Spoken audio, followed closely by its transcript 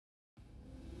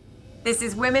This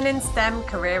is Women in STEM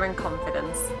Career and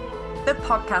Confidence, the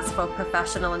podcast for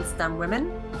professional and STEM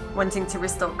women wanting to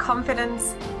restore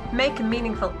confidence, make a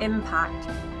meaningful impact,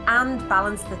 and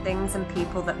balance the things and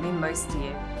people that mean most to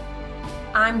you.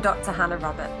 I'm Dr. Hannah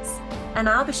Roberts, and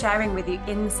I'll be sharing with you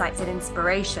insights and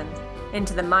inspiration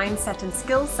into the mindset and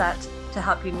skill set to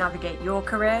help you navigate your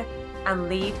career and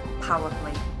lead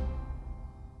powerfully.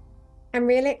 I'm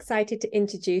really excited to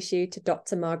introduce you to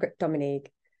Dr. Margaret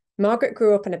Dominguez. Margaret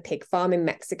grew up on a pig farm in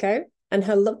Mexico, and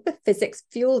her love for physics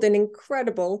fueled an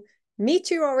incredible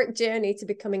meteoric journey to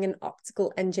becoming an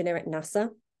optical engineer at NASA.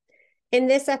 In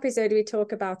this episode, we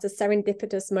talk about a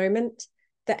serendipitous moment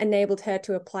that enabled her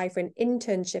to apply for an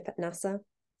internship at NASA,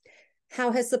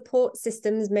 how her support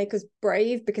systems make us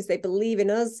brave because they believe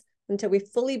in us until we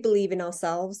fully believe in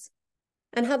ourselves,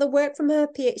 and how the work from her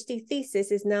PhD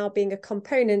thesis is now being a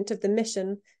component of the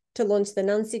mission to launch the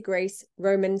Nancy Grace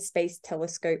Roman Space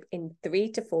Telescope in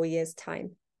 3 to 4 years'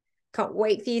 time. Can't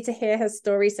wait for you to hear her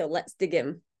story, so let's dig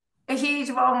in. A huge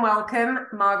warm welcome,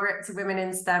 Margaret, to Women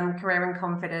in STEM Career and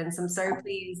Confidence. I'm so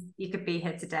pleased you could be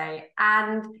here today.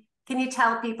 And can you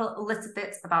tell people a little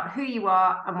bit about who you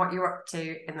are and what you're up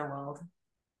to in the world?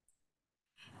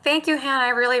 Thank you, Hannah. I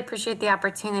really appreciate the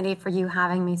opportunity for you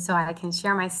having me so I can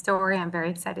share my story. I'm very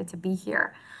excited to be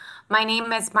here. My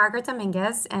name is Margaret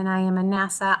Dominguez, and I am a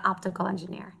NASA optical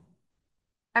engineer.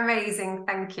 Amazing,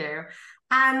 thank you.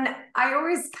 And I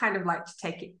always kind of like to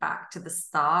take it back to the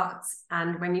start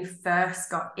and when you first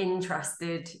got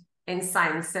interested in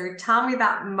science. So tell me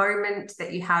that moment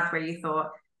that you had where you thought,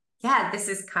 yeah, this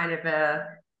is kind of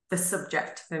the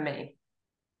subject for me.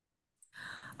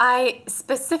 I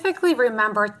specifically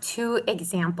remember two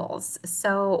examples.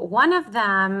 So one of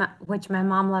them, which my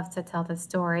mom loved to tell the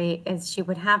story, is she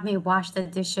would have me wash the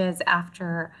dishes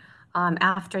after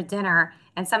dinner.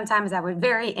 And sometimes I would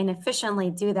very inefficiently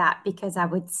do that because I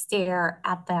would stare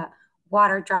at the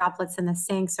water droplets in the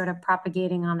sink sort of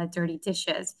propagating on the dirty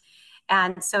dishes.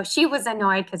 And so she was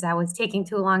annoyed because I was taking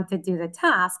too long to do the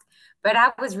task, but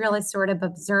I was really sort of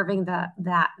observing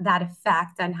that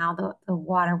effect and how the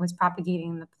water was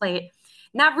propagating in the plate,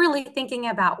 not really thinking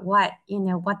about what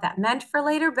that meant for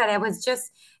later, but I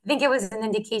think it was an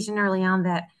indication early on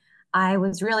that I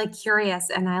was really curious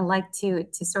and I like to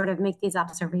sort of make these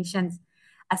observations.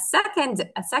 A second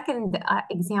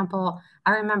example,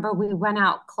 I remember we went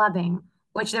out clubbing,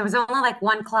 which there was only like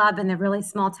one club in the really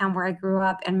small town where I grew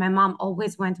up, and my mom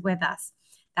always went with us.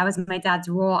 That was my dad's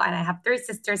rule, and I have 3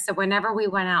 sisters, so whenever we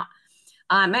went out,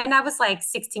 and I was like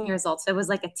 16 years old, so it was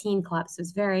like a teen club, so it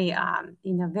was very,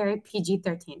 very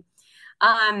PG-13.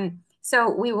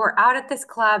 So we were out at this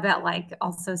club at like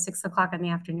also 6 o'clock in the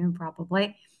afternoon,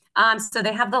 probably. So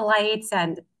they have the lights,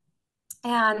 and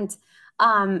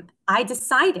I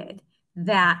decided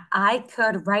that I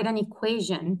could write an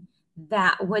equation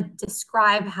that would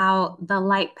describe how the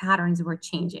light patterns were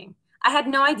changing. I had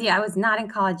no idea. I was not in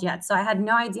college yet, so I had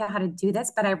no idea how to do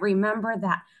this, but I remember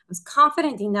that I was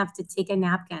confident enough to take a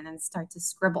napkin and start to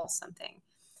scribble something.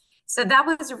 So that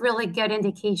was a really good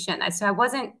indication. So I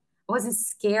wasn't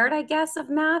scared, I guess, of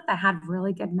math. I had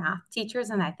really good math teachers,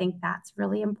 and I think that's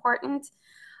really important.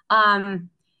 And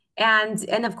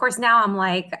of course, now I'm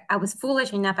like, I was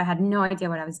foolish enough. I had no idea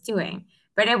what I was doing,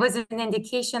 but it was an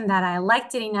indication that I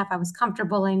liked it enough. I was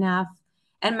comfortable enough.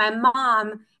 And my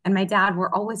mom and my dad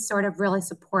were always sort of really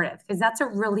supportive because that's a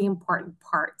really important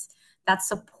part, that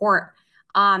support,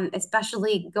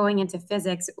 especially going into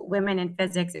physics. Women in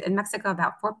physics in Mexico,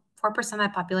 about 4% of the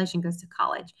population goes to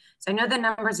college. So I know the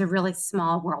numbers are really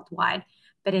small worldwide,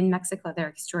 but in Mexico, they're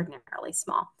extraordinarily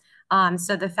small.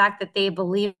 So the fact that they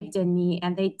believed in me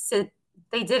and they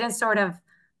didn't sort of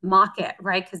mock it,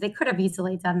 right? Because they could have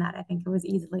easily done that. I think it was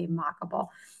easily mockable.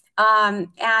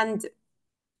 And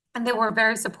they were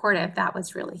very supportive. That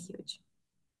was really huge.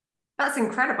 That's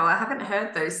incredible. I haven't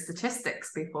heard those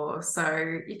statistics before.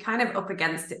 So you're kind of up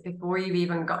against it before you've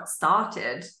even got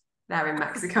started there in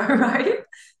Mexico, right?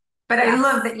 But yes. I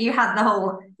love that you had the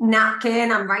whole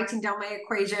napkin. I'm writing down my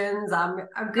equations. I'm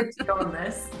good to go on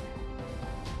this.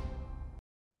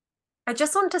 I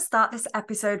just want to start this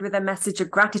episode with a message of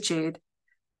gratitude.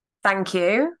 Thank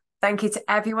you. Thank you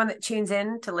to everyone that tunes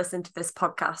in to listen to this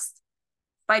podcast.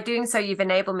 By doing so, you've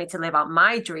enabled me to live out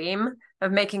my dream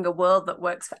of making a world that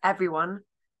works for everyone.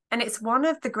 And it's one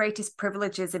of the greatest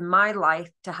privileges in my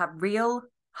life to have real,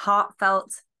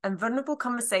 heartfelt, and vulnerable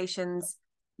conversations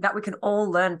that we can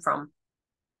all learn from.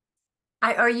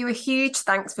 I owe you a huge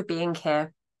thanks for being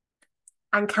here.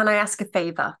 And can I ask a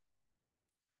favor?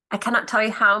 I cannot tell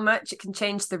you how much it can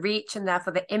change the reach and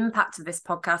therefore the impact of this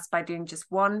podcast by doing just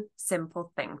one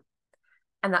simple thing.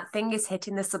 And that thing is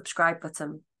hitting the subscribe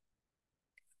button.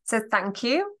 So thank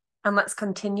you, and let's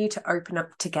continue to open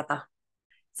up together.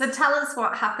 So tell us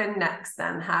what happened next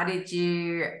then. How did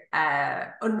you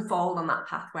unfold on that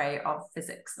pathway of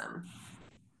physics then?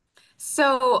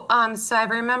 So I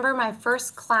remember my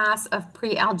first class of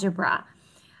pre-algebra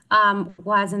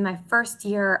was in my first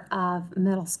year of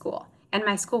middle school. And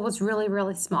my school was really,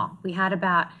 really small. We had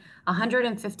about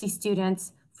 150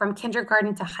 students from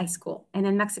kindergarten to high school. And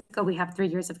in Mexico, we have 3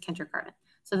 years of kindergarten.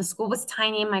 So the school was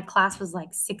tiny. My class was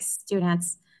like 6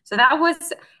 students. So that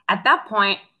was, at that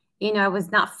point, it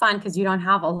was not fun because you don't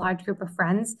have a large group of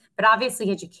friends. But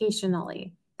obviously,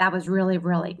 educationally, that was really,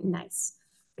 really nice,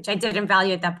 which I didn't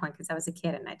value at that point because I was a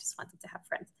kid and I just wanted to have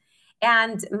friends.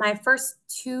 And my first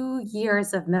 2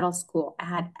 years of middle school, I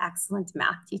had excellent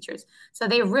math teachers. So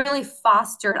they really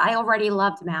fostered, I already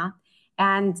loved math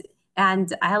and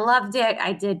and I loved it.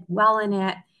 I did well in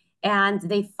it. And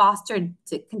they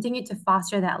continued to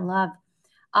foster that love.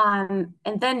 And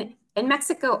then in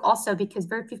Mexico also, because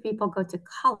very few people go to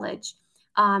college,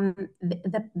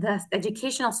 the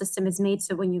educational system is made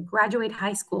so when you graduate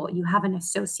high school, you have an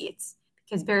associate's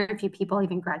because very few people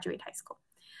even graduate high school.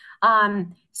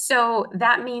 So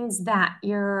that means that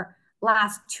your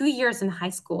last 2 years in high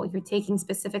school, you're taking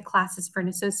specific classes for an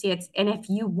associate's. And if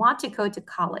you want to go to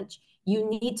college, you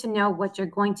need to know what you're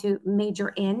going to major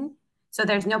in. So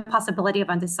there's no possibility of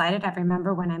undecided. I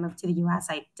remember when I moved to the US,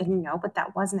 I didn't know what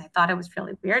that was, and I thought it was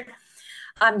really weird.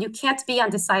 You can't be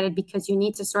undecided because you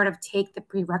need to sort of take the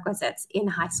prerequisites in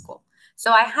high school.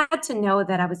 So I had to know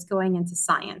that I was going into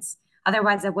science.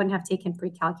 Otherwise, I wouldn't have taken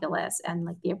pre-calculus and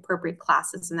like the appropriate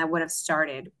classes, and I would have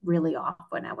started really off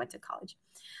when I went to college.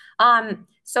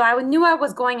 So I knew I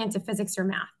was going into physics or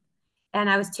math, and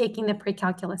I was taking the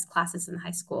pre-calculus classes in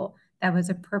high school that was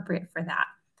appropriate for that.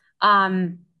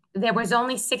 There was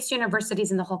only 6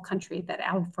 universities in the whole country that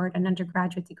offered an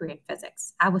undergraduate degree in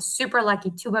physics. I was super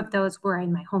lucky. 2 of those were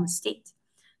in my home state.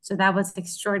 So that was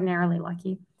extraordinarily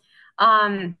lucky.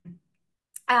 And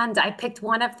I picked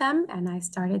one of them and I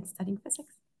started studying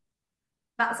physics.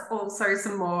 That's also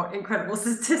some more incredible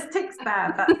statistics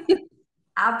there. That's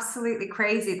absolutely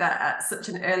crazy that at such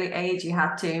an early age you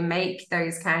had to make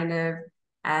those kind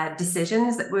of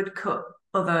decisions that would cut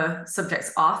other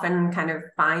subjects off and kind of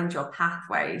find your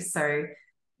pathway. So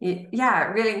yeah,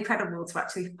 really incredible to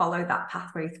actually follow that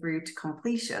pathway through to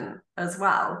completion as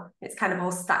well. It's kind of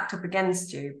all stacked up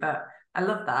against you, but I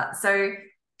love that. So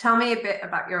tell me a bit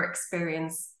about your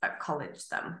experience at college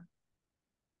then.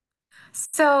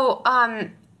 So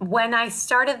when I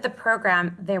started the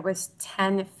program, there was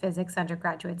 10 physics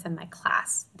undergraduates in my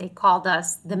class. They called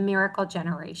us the Miracle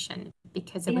Generation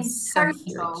because it was In so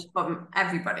total huge. from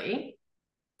everybody.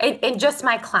 In just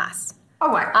my class. Oh,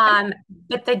 wow.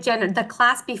 But the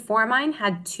class before mine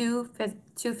had two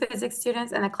physics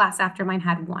students, and the class after mine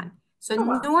had one. So Oh,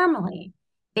 wow. normally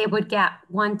they would get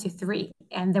 1 to 3,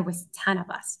 and there was 10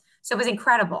 of us. So it was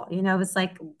incredible. It was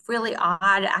like really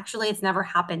odd. Actually, it's never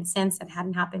happened since. It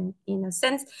hadn't happened,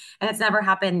 since, and it's never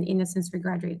happened, since we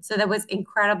graduated. So that was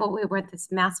incredible. We were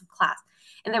this massive class,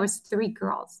 and there was 3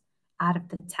 girls out of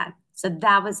the 10. So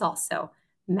that was also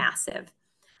massive.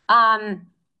 Um,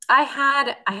 I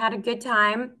had a good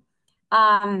time.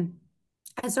 Um,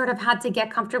 I sort of had to get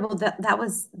comfortable. That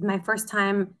was my first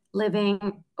time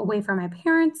living away from my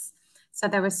parents. So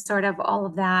there was sort of all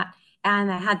of that.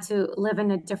 And I had to live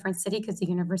in a different city because the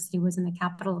university was in the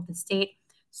capital of the state.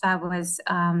 So I was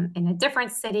in a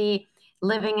different city,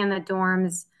 living in the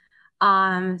dorms.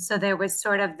 So there was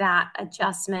sort of that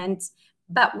adjustment.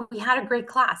 But we had a great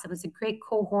class. It was a great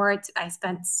cohort. I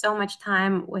spent so much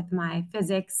time with my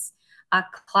physics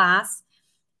class,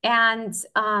 and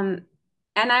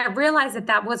I realized that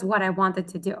that was what I wanted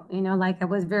to do. Like, I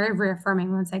was very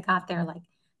reaffirming once I got there, like,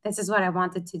 this is what I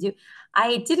wanted to do.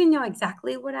 I didn't know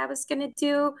exactly what I was going to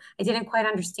do. I didn't quite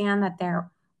understand that there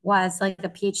was like a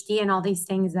PhD and all these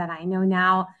things that I know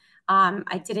now.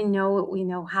 I didn't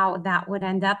know, how that would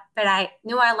end up, but I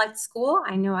knew I liked school.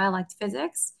 I knew I liked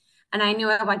physics, and I knew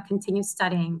I would continue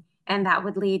studying, and that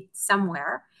would lead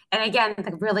somewhere. And again,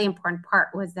 the really important part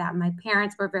was that my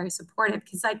parents were very supportive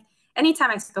because, like, anytime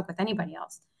I spoke with anybody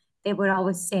else, they would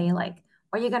always say, like,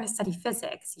 are you going to study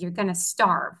physics? You're going to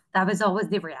starve. That was always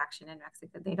the reaction in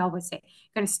Mexico. They'd always say,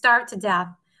 you're going to starve to death.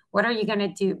 What are you going to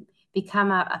do?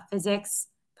 Become a physics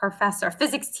professor,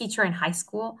 physics teacher in high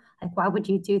school? Like, why would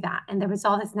you do that? And there was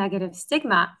all this negative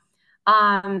stigma.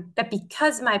 But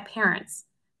because my parents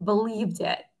believed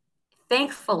it,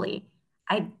 thankfully,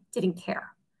 I didn't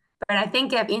care. But I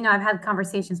think I've had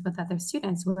conversations with other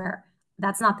students where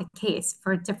that's not the case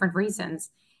for different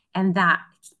reasons. And that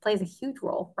plays a huge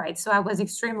role, right? So I was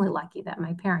extremely lucky that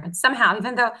my parents somehow,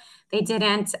 even though they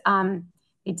didn't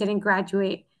They didn't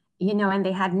graduate, and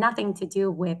they had nothing to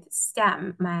do with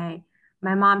STEM. My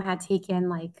mom had taken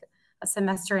like a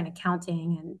semester in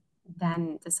accounting and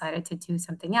then decided to do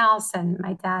something else. And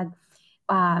my dad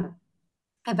um,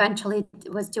 eventually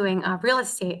was doing real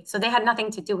estate. So they had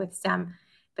nothing to do with STEM,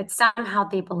 but somehow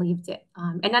they believed it.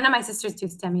 And none of my sisters do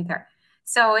STEM either.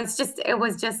 So it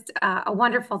was just a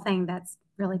wonderful thing that's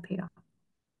really paid off.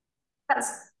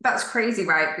 That's crazy,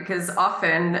 right? Because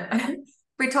often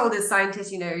we're told as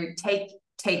scientists,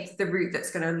 take the route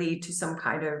that's going to lead to some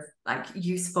kind of like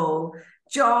useful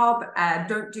job.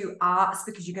 Don't do arts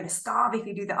because you're going to starve if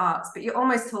you do the arts. But you're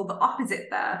almost told the opposite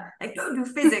there. Like, don't do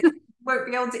physics, you won't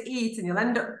be able to eat, and you'll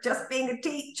end up just being a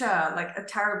teacher. Like a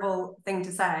terrible thing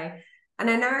to say. And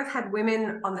I know I've had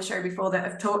women on the show before that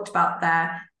have talked about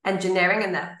their engineering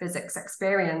and their physics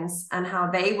experience and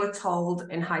how they were told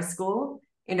in high school,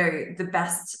 the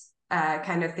best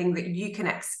kind of thing that you can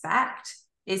expect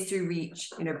is to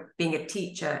reach, being a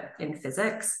teacher in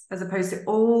physics, as opposed to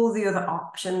all the other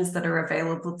options that are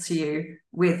available to you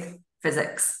with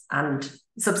physics and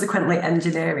subsequently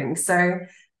engineering. So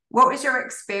what was your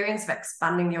experience of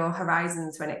expanding your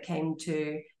horizons when it came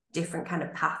to different kind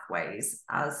of pathways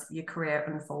as your career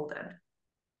unfolded?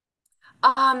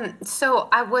 So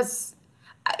I was,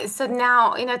 so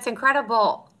now, it's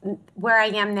incredible where I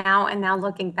am now and now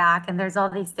looking back, and there's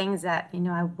all these things that,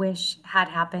 I wish had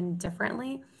happened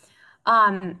differently.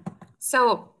 Um,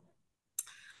 so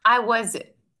I was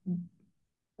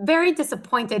very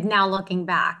disappointed now looking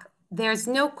back. There's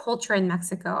no culture in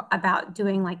Mexico about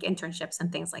doing like internships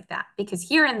and things like that. Because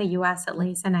here in the US, at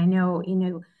least, and I know,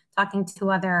 talking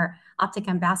to other optic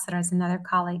ambassadors and other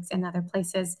colleagues in other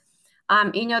places,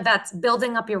 that's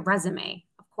building up your resume,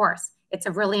 of course. It's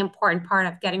a really important part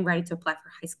of getting ready to apply for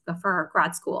high school, for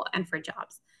grad school, and for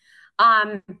jobs.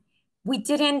 Um, we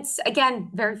didn't, again,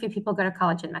 very few people go to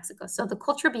college in Mexico. So the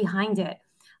culture behind it,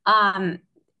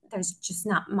 there's just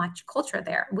not much culture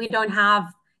there. We don't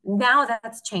have, now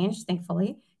that's changed,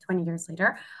 thankfully, 20 years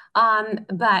later.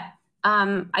 But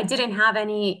I didn't have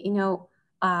any,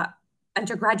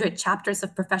 undergraduate chapters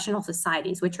of professional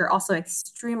societies, which are also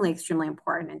extremely, extremely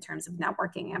important in terms of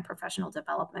networking and professional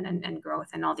development and growth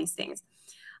and all these things.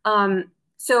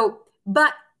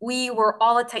 But we were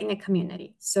all a tight-knit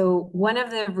community. So one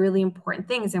of the really important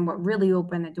things and what really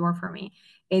opened the door for me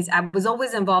is I was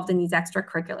always involved in these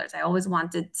extracurriculars. I always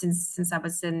wanted, since I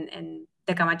was in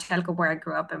Tecamachalco, where I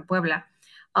grew up in Puebla,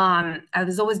 I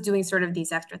was always doing sort of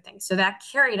these extra things. So that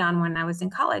carried on when I was in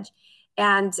college.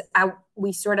 And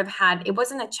we sort of had, it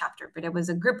wasn't a chapter, but it was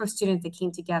a group of students that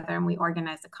came together and we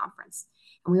organized a conference.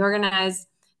 And we organized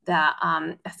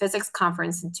a physics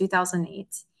conference in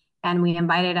 2008. And we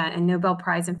invited a Nobel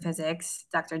Prize in Physics,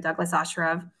 Dr. Douglas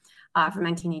Osherov, from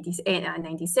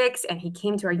 1996. And he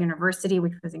came to our university,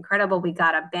 which was incredible. We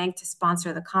got a bank to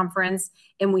sponsor the conference.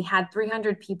 And we had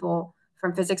 300 people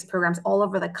from physics programs all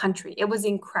over the country. It was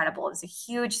incredible. It was a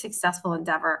huge, successful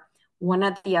endeavor. One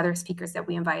of the other speakers that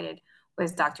we invited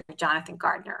was Dr. Jonathan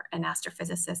Gardner, an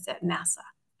astrophysicist at NASA.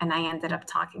 And I ended up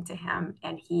talking to him,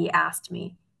 and he asked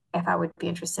me if I would be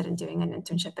interested in doing an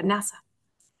internship at NASA.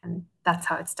 And that's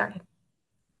how it started.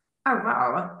 Oh,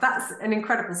 wow. That's an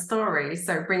incredible story.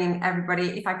 So bringing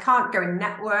everybody, if I can't go and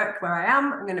network where I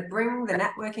am, I'm going to bring the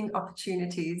networking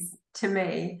opportunities to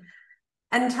me.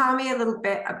 And tell me a little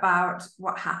bit about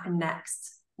what happened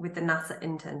next with the NASA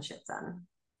internship then.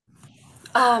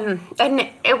 And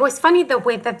it was funny the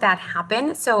way that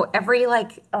happened. So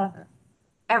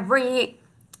every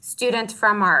student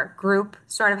from our group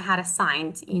sort of had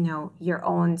assigned, your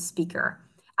own speaker.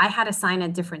 I had assigned a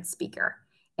different speaker,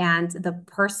 and the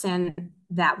person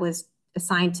that was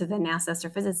assigned to the NASA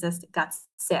astrophysicist got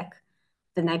sick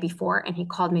the night before, and he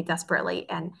called me desperately.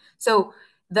 And so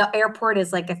the airport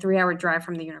is like a 3-hour drive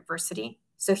from the university.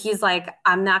 So he's like,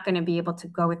 I'm not going to be able to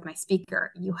go with my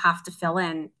speaker. You have to fill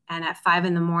in. And at 5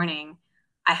 a.m,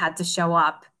 I had to show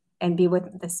up and be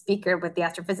with the speaker, with the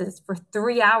astrophysicist, for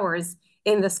 3 hours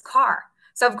in this car.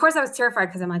 So of course I was terrified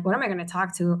because I'm like, what am I going to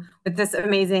talk to with this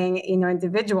amazing,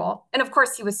 individual? And of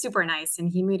course he was super nice and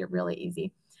he made it really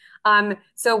easy.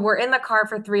 So we're in the car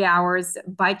for 3 hours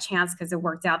by chance because it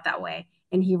worked out that way.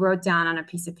 And he wrote down on a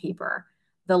piece of paper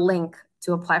the link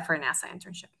to apply for a NASA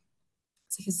internship.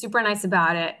 So he's super nice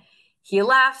about it. He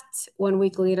left. 1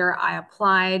 week later, I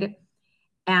applied.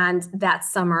 And that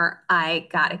summer, I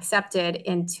got accepted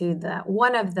into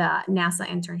one of the NASA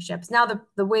internships. Now,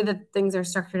 the way that things are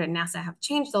structured at NASA have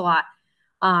changed a lot.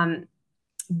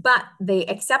 But they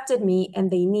accepted me and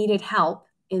they needed help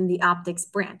in the optics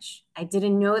branch. I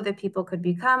didn't know that people could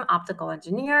become optical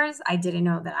engineers. I didn't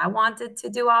know that I wanted to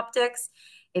do optics.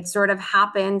 it sort of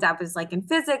happened. I was like in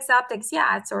physics, optics.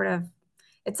 Yeah,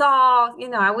 it's all,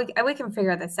 we can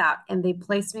figure this out. And they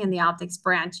placed me in the optics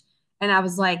branch. And I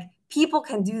was like, people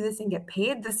can do this and get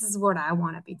paid. This is what I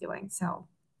want to be doing. So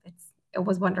it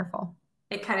was wonderful.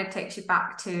 It kind of takes you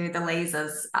back to the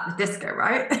lasers at the disco,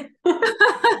 right?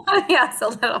 Yes, a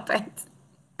little bit.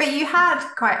 But you had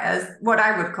quite a what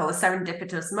I would call a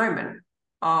serendipitous moment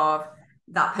of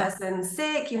that Yeah. person's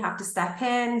sick, you have to step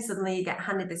in, suddenly you get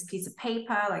handed this piece of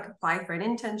paper, like apply for an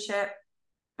internship.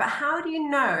 But how do you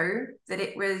know that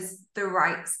it was the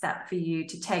right step for you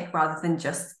to take rather than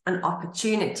just an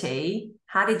opportunity?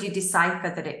 How did you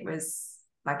decipher that it was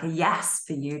like a yes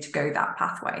for you to go that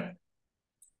pathway?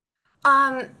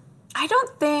 Um, I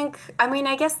don't think, I mean,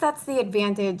 I guess that's the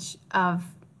advantage of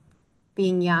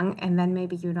being young, and then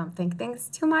maybe you don't think things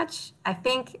too much. I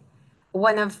think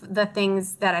one of the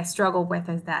things that I struggle with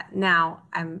is that now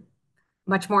I'm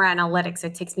much more analytic, so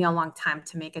it takes me a long time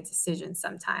to make a decision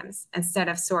sometimes, instead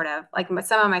of sort of like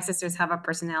some of my sisters have a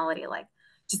personality like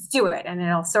just do it and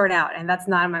it'll sort out, and that's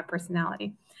not my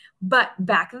personality. But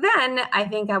back then, I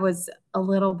think I was a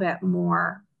little bit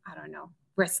more, I don't know,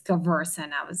 risk averse,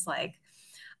 and I was like,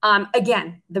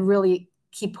 again, the really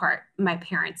key part, my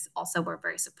parents also were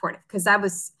very supportive because I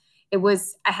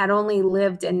had only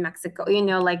lived in Mexico,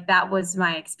 like that was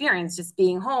my experience, just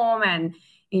being home. And,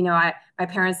 my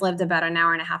parents lived about an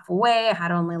hour and a half away. I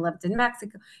had only lived in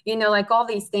Mexico, like all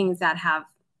these things that, I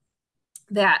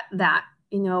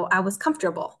was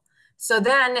comfortable. So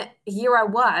then here I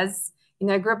was,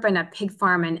 I grew up in a pig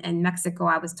farm in Mexico.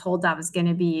 I was told I was going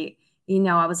to be,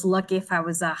 I was lucky if I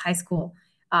was a high school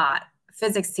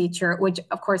physics teacher, which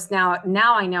of course now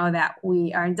I know that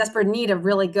we are in desperate need of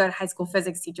really good high school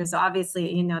physics teachers. So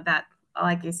obviously, that,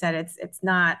 like you said, it's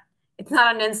not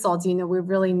an insult. We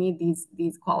really need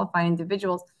these qualified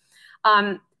individuals.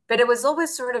 But it was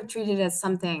always sort of treated as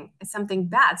something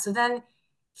bad. So then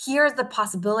here's the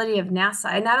possibility of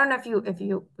NASA. And I don't know if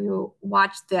you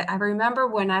watched it. I remember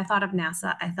when I thought of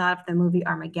NASA, I thought of the movie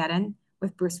Armageddon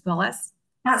with Bruce Willis.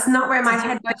 That's not where my Did you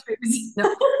head watch? goes.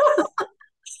 No.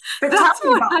 But tell That's me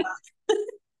what about I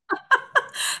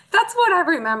That's what I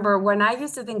remember when I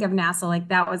used to think of NASA, like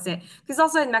that was it. Because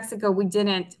also in Mexico, we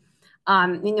didn't,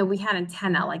 we had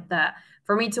antenna,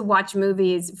 for me to watch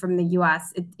movies from the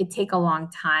US, it take a long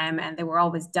time and they were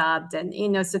always dubbed. And,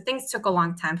 so things took a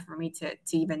long time for me to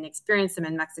even experience them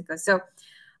in Mexico. So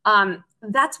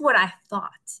that's what I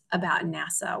thought about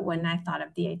NASA when I thought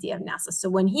of the idea of NASA. So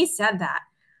when he said that,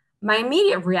 my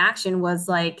immediate reaction was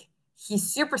like, he's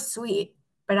super sweet,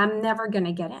 but I'm never going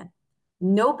to get in.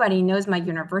 Nobody knows my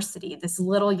university, this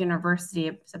little university.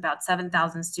 It's about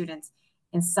 7,000 students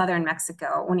in southern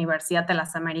Mexico, Universidad de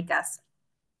las Americas.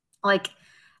 Like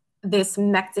this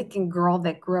Mexican girl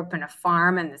that grew up in a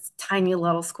farm and this tiny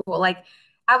little school. Like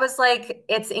I was like,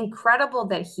 it's incredible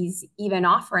that he's even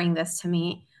offering this to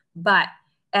me.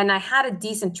 And I had a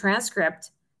decent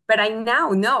transcript, but I now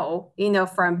know,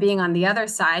 from being on the other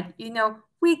side,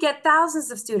 we get thousands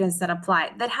of students that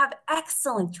apply that have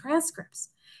excellent transcripts.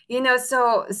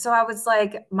 So I was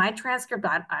like, my transcript,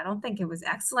 I don't think it was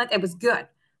excellent. It was good,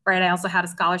 right? I also had a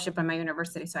scholarship at my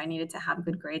university, so I needed to have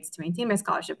good grades to maintain my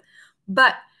scholarship.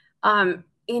 But but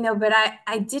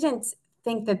I didn't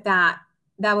think that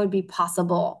would be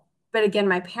possible. But again,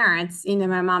 my parents,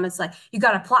 my mom is like, you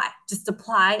got to apply, just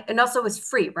apply. And also it was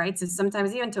free, right? So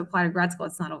sometimes even to apply to grad school,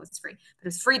 it's not always free, but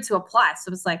it's free to apply. So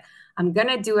it was like, I'm going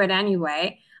to do it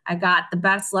anyway. I got the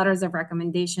best letters of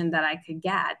recommendation that I could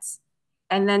get.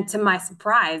 And then to my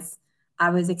surprise, I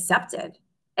was accepted.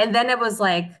 And then it was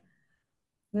like,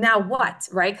 now what,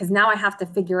 right? Because now I have to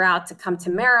figure out to come to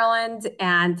Maryland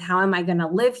and how am I going to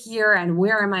live here and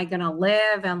where am I going to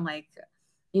live? And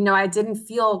I didn't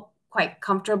feel quite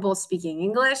comfortable speaking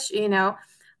English.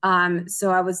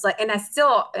 So I was like, and I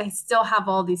still have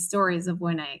all these stories of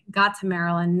when I got to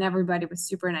Maryland and everybody was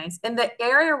super nice. And the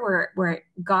area where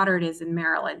Goddard is in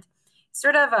Maryland, it's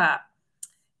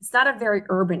not a very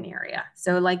urban area.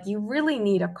 So you really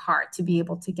need a car to be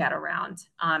able to get around.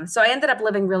 So I ended up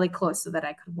living really close so that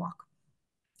I could walk.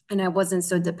 And I wasn't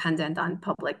so dependent on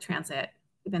public transit,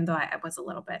 even though I was a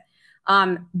little bit.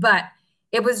 But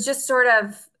it was just sort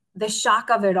of the shock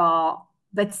of it all,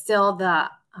 but still the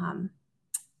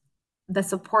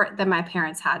support that my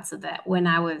parents had, so that when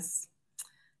I was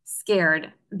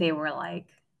scared, they were like,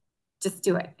 just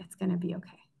do it. It's going to be okay.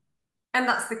 And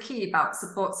that's the key about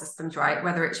support systems, right?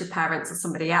 Whether it's your parents or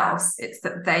somebody else, it's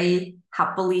that they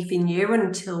have belief in you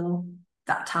until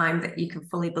that time that you can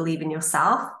fully believe in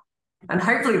yourself. And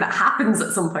hopefully that happens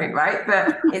at some point, right?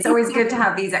 But it's always good to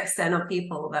have these external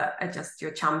people that are just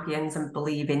your champions and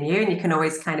believe in you. And you can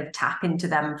always kind of tap into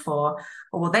them for,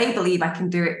 oh, well, they believe I can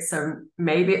do it. So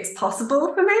maybe it's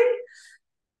possible for me.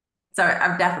 So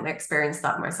I've definitely experienced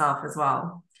that myself as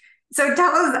well. So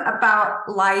tell us about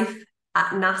life at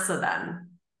NASA then.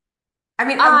 I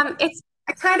mean, It's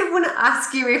I kind of want to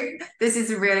ask you if this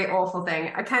is a really awful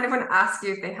thing. I kind of want to ask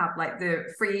you if they have like the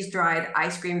freeze-dried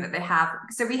ice cream that they have.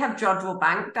 So we have Jodrell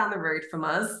Bank down the road from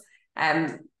us,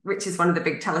 which is one of the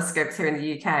big telescopes here in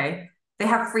the UK. They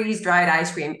have freeze-dried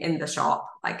ice cream in the shop,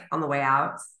 like on the way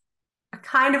out. I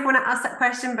kind of want to ask that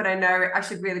question, but I know I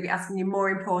should really be asking you more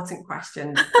important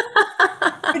questions.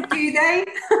 But do they?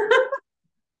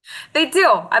 They do.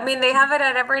 I mean, they have it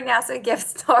at every NASA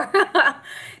gift store.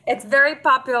 It's very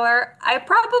popular. I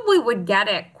probably would get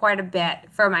it quite a bit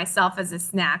for myself as a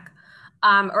snack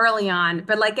early on.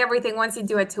 But like everything, once you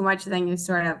do it too much, then you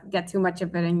sort of get too much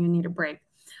of it and you need a break.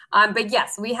 But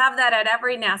yes, we have that at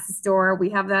every NASA store. We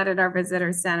have that at our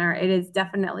visitor center. It is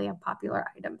definitely a popular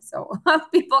item. So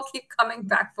people keep coming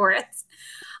back for it.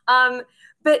 Um,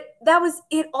 but that was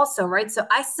it also, right? So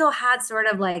I still had sort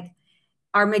of like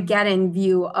Armageddon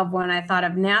view of when I thought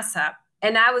of NASA.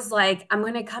 And I was like, I'm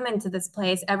going to come into this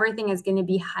place. Everything is going to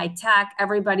be high tech.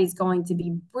 Everybody's going to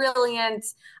be brilliant.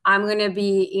 I'm going to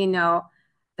be,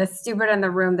 the stupid in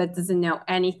the room that doesn't know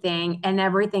anything. And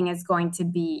everything is going to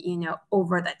be,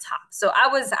 over the top. So I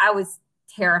was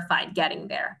terrified getting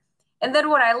there. And then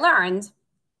what I learned,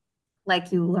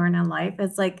 like you learn in life,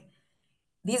 is like,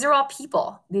 these are all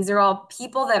people. These are all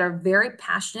people that are very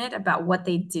passionate about what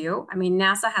they do. I mean,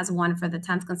 NASA has won for the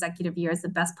 10th consecutive year as the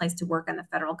best place to work in the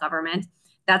federal government.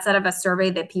 That's out of a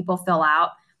survey that people fill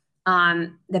out,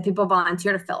 that people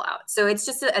volunteer to fill out. So it's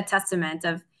just a testament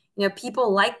of,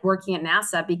 people like working at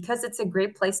NASA because it's a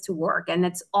great place to work and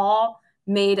it's all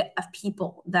made of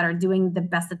people that are doing the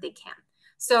best that they can.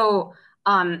 So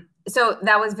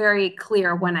that was very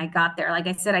clear when I got there. Like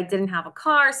I said, I didn't have a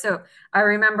car. So I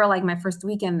remember like my first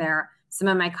weekend there, some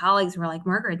of my colleagues were like,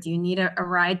 Margaret, do you need a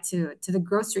ride to the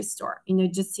grocery store,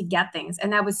 just to get things?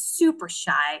 And I was super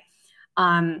shy.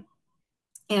 Um,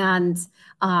 and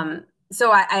so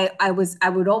I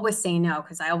would always say no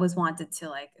because I always wanted to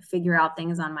like figure out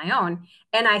things on my own.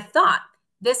 And I thought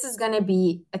this is going to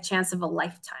be a chance of a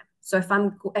lifetime. So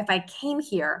if I came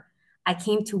here, I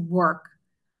came to work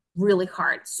really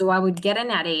hard. So I would get in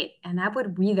at 8 and I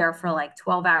would be there for like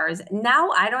 12 hours. Now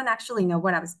I don't actually know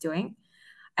what I was doing.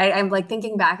 I'm like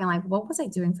thinking back and like, what was I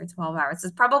doing for 12 hours?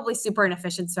 It's probably super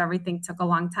inefficient. So everything took a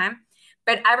long time.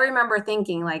 But I remember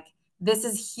thinking like, this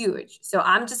is huge. So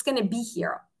I'm just going to be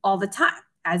here all the time,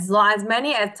 as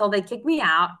many until they kick me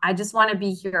out. I just want to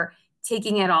be here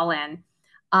taking it all in.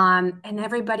 And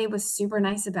everybody was super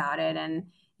nice about it. And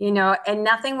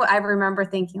nothing, I remember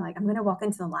thinking like, I'm going to walk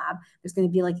into the lab. There's going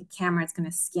to be like a camera. It's going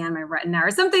to scan my retina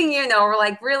or something, or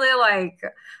like really like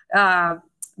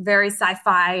very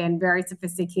sci-fi and very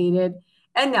sophisticated.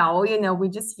 And no, we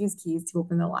just use keys to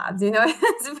open the labs,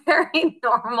 it's very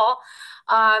normal.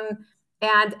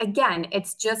 And again,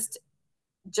 it's just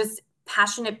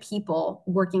passionate people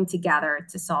working together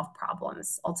to solve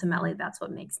problems. Ultimately, that's what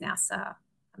makes NASA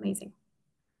amazing.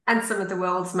 And some of the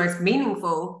world's most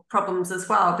meaningful problems as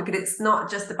well, because it's not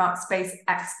just about space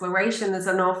exploration. There's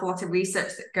an awful lot of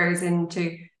research that goes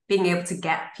into being able to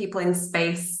get people in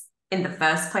space in the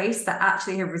first place that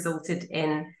actually have resulted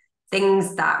in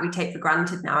things that we take for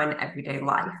granted now in everyday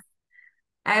life.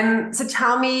 So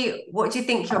tell me, what do you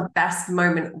think your best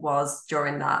moment was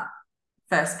during that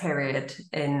first period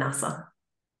in NASA?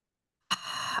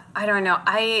 I don't know.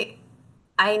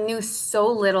 I knew so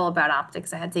little about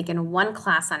optics. I had taken one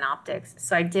class on optics,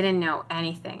 so I didn't know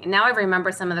anything. And now I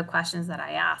remember some of the questions that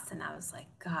I asked, and I was like,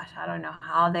 gosh, I don't know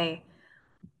how they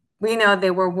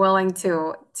were willing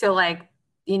to like,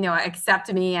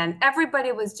 accept me. And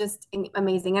everybody was just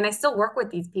amazing. And I still work with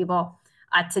these people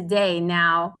today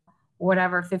now,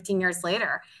 whatever, 15 years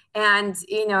later. And,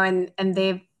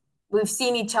 and we've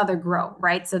seen each other grow,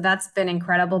 right? So that's been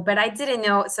incredible. But I didn't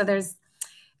know.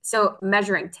 So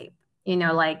measuring tape,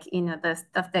 the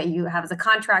stuff that you have as a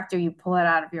contractor, you pull it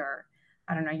out of your,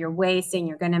 I don't know, your waist and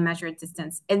you're going to measure a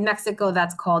distance. In Mexico,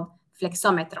 that's called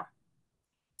flexometro.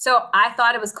 So I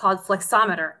thought it was called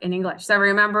flexometer in English. So I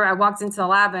remember I walked into the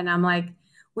lab and I'm like,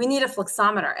 we need a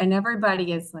flexometer. And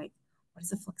everybody is like, what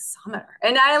is a flexometer?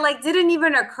 And I like didn't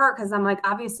even occur because I'm like,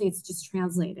 obviously it's just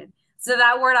translated. So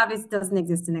that word obviously doesn't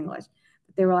exist in English.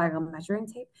 But they were like, a measuring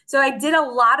tape. So I did a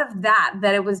lot of that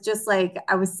it was just like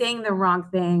I was saying the wrong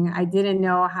thing. I didn't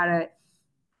know how to,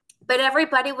 but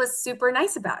everybody was super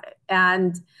nice about it.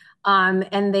 And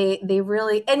And they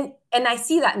really, and I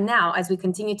see that now as we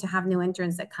continue to have new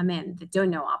interns that come in that don't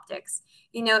know optics,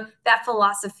 that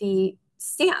philosophy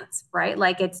stands, right?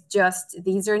 Like it's just,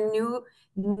 these are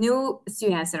new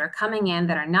students that are coming in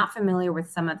that are not familiar with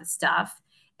some of the stuff,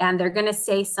 and they're going to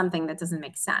say something that doesn't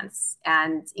make sense.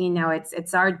 And,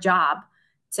 it's our job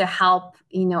to help,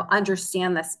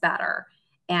 understand this better.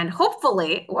 And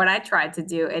hopefully what I tried to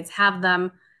do is have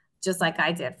them, just like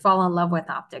I did, fall in love with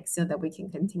optics so that we can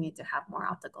continue to have more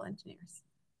optical engineers.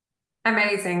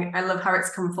 Amazing. I love how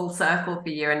it's come full circle for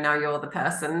you, and now you're the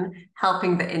person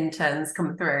helping the interns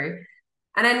come through.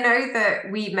 And I know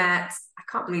that we met, I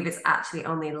can't believe it's actually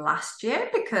only last year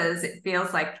because it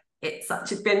feels like it's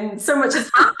been so much has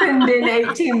happened in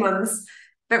 18 months.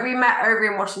 But we met over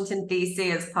in Washington,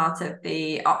 D.C. as part of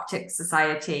the Optics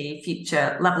Society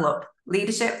Future Level Up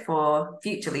Leadership for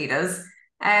Future Leaders.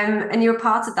 And you were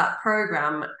part of that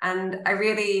program. And I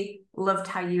really loved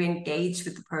how you engaged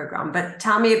with the program. But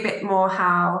tell me a bit more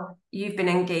how you've been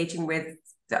engaging with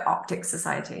the Optics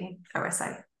Society,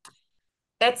 OSA.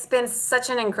 It's been such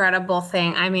an incredible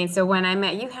thing. I mean, so when I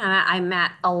met you, Hannah, I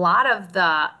met a lot of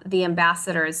the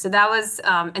ambassadors. So that was,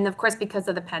 and of course, because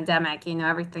of the pandemic,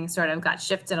 everything sort of got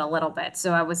shifted a little bit.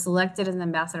 So I was selected as an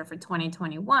ambassador for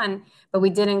 2021, but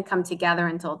we didn't come together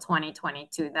until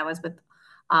 2022. That was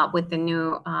with the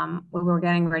new, we were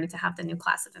getting ready to have the new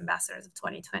class of ambassadors of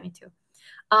 2022.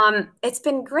 It's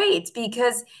been great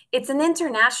because it's an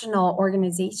international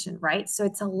organization, right? So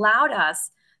it's allowed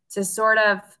us to sort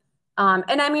of,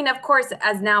 and I mean, of course,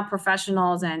 as now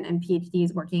professionals and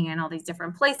PhDs working in all these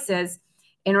different places,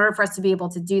 in order for us to be able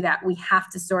to do that, we have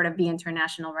to sort of be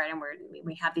international, right? And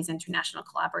we have these international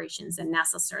collaborations, and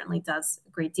NASA certainly does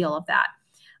a great deal of that.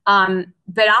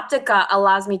 But Optica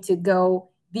allows me to go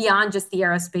beyond just the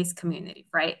aerospace community,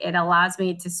 right? It allows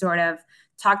me to sort of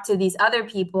talk to these other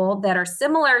people that are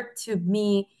similar to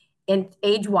me in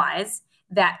age-wise,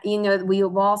 that,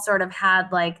 we've all sort of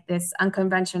had like this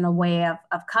unconventional way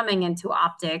of coming into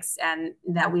optics, and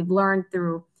that we've learned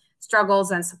through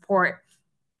struggles and support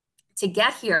to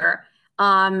get here.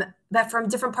 But from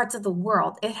different parts of the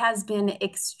world, it has been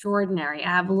extraordinary.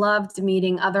 I have loved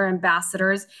meeting other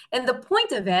ambassadors. And the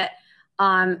point of it,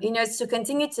 is to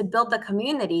continue to build the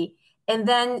community and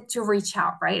then to reach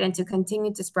out, right? And to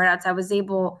continue to spread out. So I was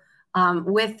able,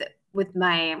 when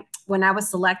I was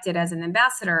selected as an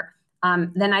ambassador,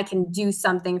 then I can do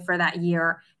something for that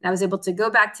year. And I was able to go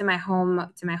back to my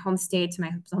home state, to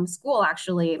my home school,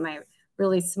 actually, my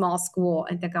really small school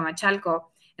in Tecamachalco.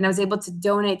 And I was able to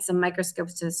donate some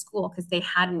microscopes to the school because they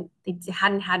hadn't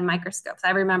had microscopes.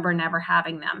 I remember never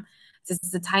having them. This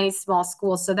is a tiny, small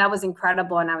school. So that was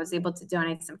incredible. And I was able to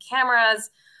donate some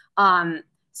cameras,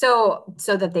 so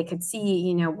that they could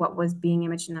see, what was being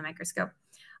imaged in the microscope.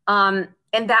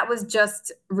 And that was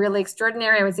just really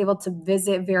extraordinary. I was able to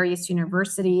visit various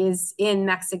universities in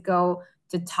Mexico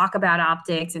to talk about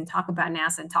optics and talk about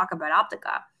NASA and talk about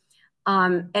Optica.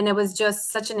 And it was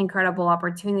just such an incredible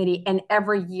opportunity. And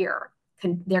every year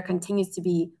there continues to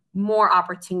be more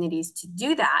opportunities to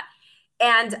do that.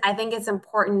 And I think it's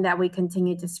important that we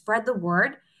continue to spread the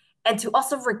word and to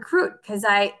also recruit, because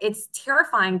it's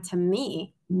terrifying to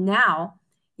me now.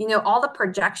 All the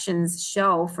projections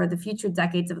show for the future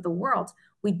decades of the world,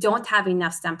 we don't have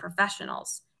enough STEM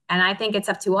professionals. And I think it's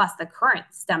up to us, the current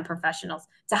STEM professionals,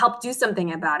 to help do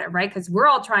something about it, right? Because we're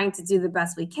all trying to do the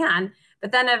best we can,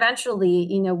 but then eventually,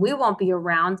 we won't be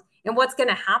around. And what's going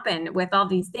to happen with all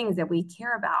these things that we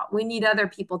care about? We need other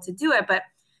people to do it. But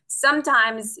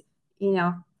sometimes,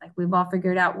 like we've all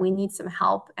figured out, we need some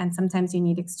help, and sometimes you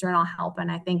need external help.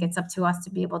 And I think it's up to us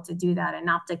to be able to do that. And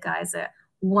Optica is a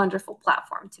wonderful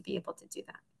platform to be able to do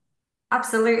that.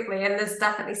 Absolutely. And there's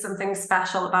definitely something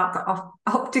special about the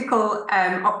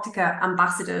Optica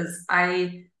ambassadors.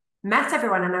 I met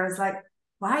everyone and I was like,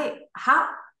 why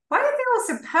are they all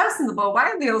so personable?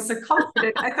 Why are they all so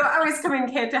confident? I thought I was coming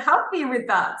here to help you with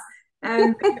that.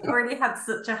 And we already had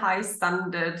such a high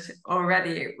standard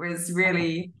already. It was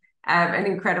really an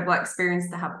incredible experience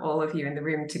to have all of you in the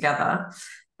room together.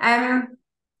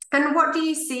 And what do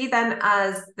you see then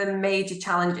as the major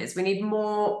challenges? We need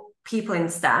more people in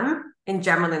STEM in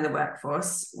general in the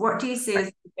workforce. What do you see as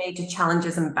the major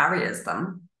challenges and barriers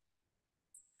then?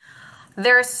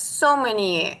 There are so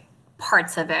many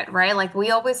parts of it, right? Like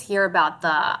we always hear about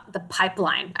the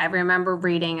pipeline. I remember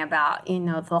reading about,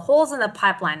 the holes in the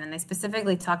pipeline, and they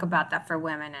specifically talk about that for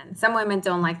women. And some women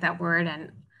don't like that word.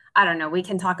 And I don't know, we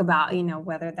can talk about,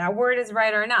 whether that word is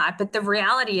right or not. But the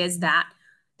reality is that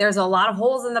there's a lot of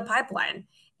holes in the pipeline.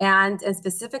 And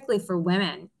specifically for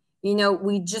women,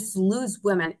 we just lose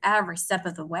women every step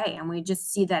of the way. And we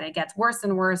just see that it gets worse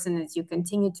and worse. And as you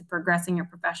continue to progress in your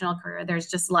professional career, there's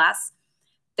just less.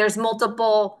 There's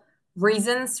multiple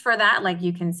reasons for that. Like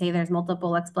you can say there's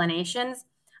multiple explanations.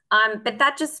 But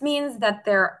that just means that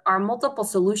there are multiple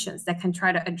solutions that can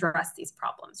try to address these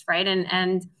problems, right?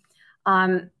 And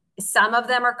some of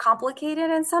them are complicated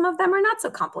and some of them are not so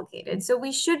complicated. So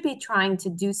we should be trying to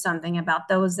do something about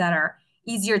those that are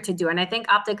easier to do. And I think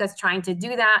Optica is trying to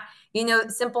do that.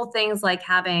 Simple things like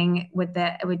trying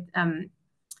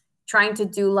to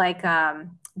do like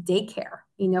daycare,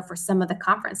 for some of the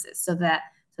conferences, so that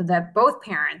both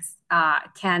parents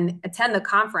can attend the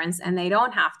conference and they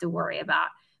don't have to worry about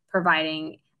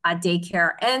providing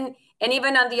daycare. And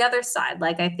even on the other side,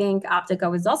 like I think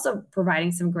Optica was also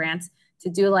providing some grants to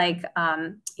do like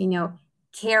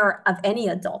care of any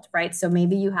adult, right? So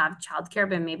maybe you have childcare,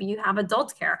 but maybe you have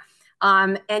adult care.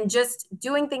 And just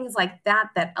doing things like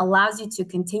that allows you to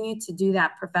continue to do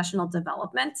that professional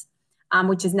development,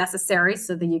 which is necessary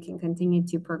so that you can continue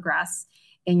to progress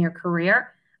in your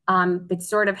career. But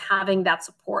sort of having that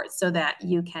support so that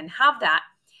you can have that.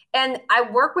 And I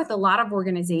work with a lot of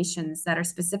organizations that are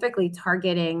specifically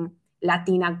targeting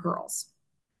Latina girls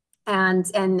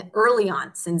and early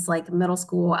on, since like middle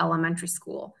school, elementary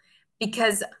school.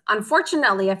 Because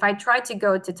unfortunately, if I try to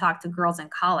go to talk to girls in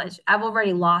college, I've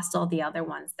already lost all the other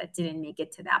ones that didn't make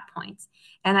it to that point.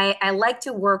 And I like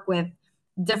to work with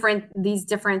these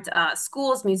different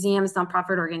schools, museums,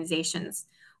 nonprofit organizations,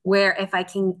 where if I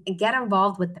can get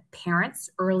involved with the parents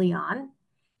early on,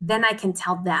 then I can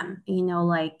tell them,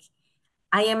 like,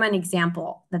 I am an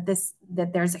example that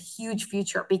there's a huge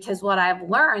future. Because what I've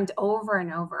learned over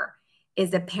and over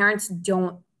is that parents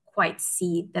don't quite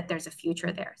see that there's a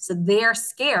future there. So they're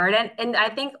scared. And I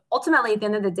think ultimately at the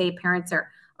end of the day, parents are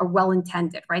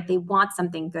well-intended, right? They want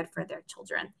something good for their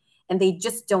children and they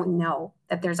just don't know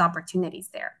that there's opportunities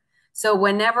there. So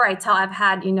whenever I've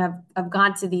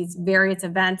gone to these various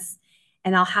events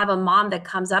and I'll have a mom that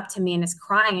comes up to me and is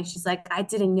crying and she's like, I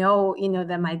didn't know,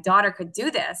 that my daughter could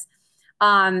do this.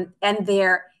 And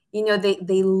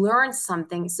they learn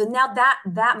something. So now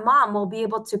that mom will be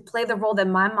able to play the role that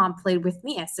my mom played with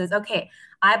me. It says, okay,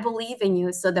 I believe in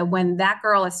you, so that when that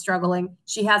girl is struggling,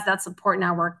 she has that support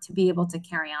network to be able to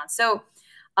carry on. So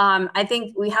I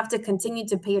think we have to continue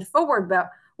to pay it forward, but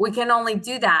we can only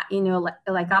do that,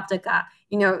 like Optica,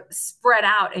 spread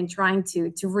out and trying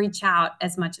to reach out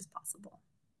as much as possible.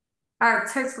 I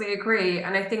totally agree.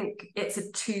 And I think it's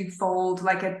a twofold,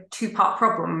 like a two-part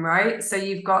problem, right? So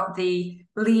you've got the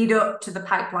lead up to the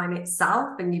pipeline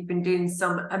itself, and you've been doing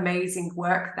some amazing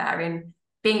work there in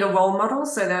being a role model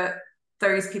so that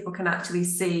those people can actually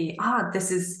see, this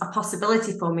is a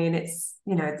possibility for me. And it's,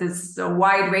 there's a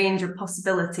wide range of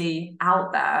possibility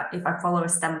out there if I follow a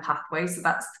STEM pathway. So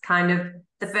that's kind of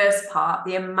the first part,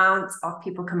 the amount of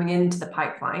people coming into the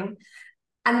pipeline.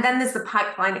 And then there's the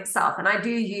pipeline itself. And I do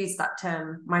use that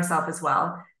term myself as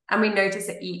well. And we notice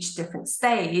at each different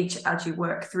stage, as you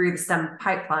work through the STEM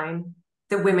pipeline,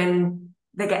 the women,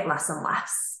 they get less and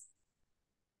less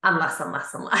and less and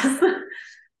less and less.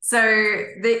 So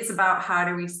it's about how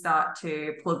do we start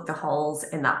to plug the holes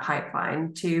in that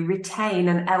pipeline to retain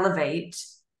and elevate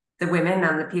the women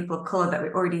and the people of color that we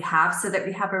already have, so that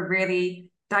we have a really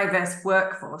diverse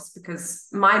workforce. Because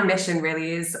my mission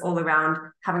really is all around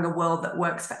having a world that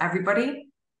works for everybody.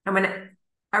 And when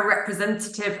a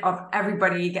representative of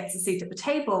everybody gets a seat at the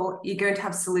table, you're going to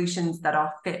have solutions that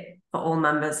are fit for all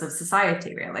members of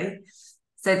society, really.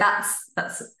 So that's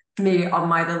me on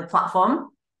my little platform.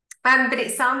 But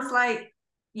it sounds like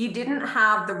you didn't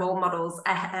have the role models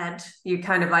ahead. You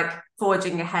kind of like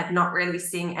forging ahead, not really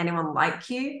seeing anyone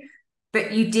like you,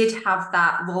 but you did have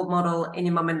that role model in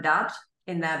your mum and dad,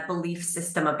 in their belief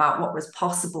system about what was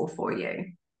possible for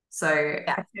you. So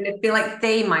yeah. I kind of feel like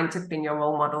they might have been your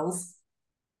role models.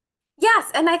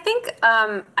 Yes, and I think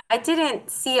I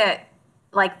didn't see it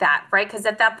like that, right? Because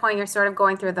at that point, you're sort of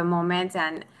going through the moment.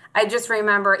 And I just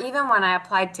remember even when I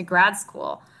applied to grad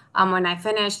school, when I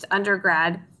finished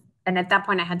undergrad, and at that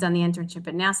point I had done the internship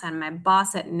at NASA, and my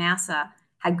boss at NASA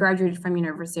had graduated from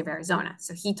University of Arizona.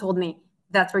 So he told me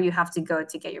that's where you have to go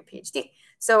to get your PhD.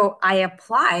 So I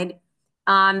applied,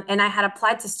 and I had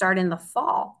applied to start in the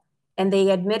fall, and they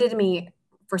admitted me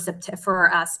for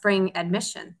spring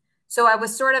admission. So I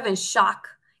was sort of in shock,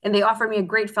 and they offered me a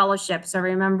great fellowship. So I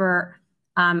remember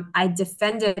I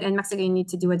defended, in Mexico, you need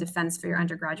to do a defense for your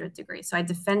undergraduate degree. So I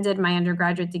defended my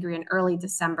undergraduate degree in early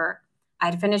December. I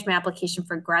had finished my application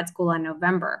for grad school in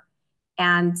November.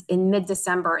 And in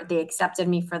mid-December, they accepted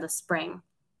me for the spring,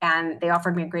 and they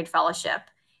offered me a great fellowship.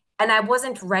 and I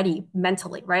wasn't ready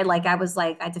mentally, right? Like I was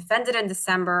like, I defended in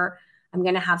December. I'm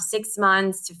going to have 6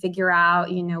 months to figure out,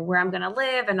 where I'm going to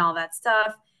live and all that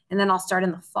stuff. And then I'll start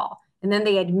in the fall. And then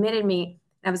they admitted me.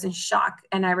 I was in shock.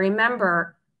 And I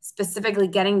remember specifically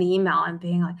getting the email and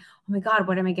being like, oh my God,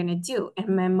 what am I going to do?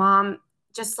 And my mom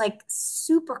just like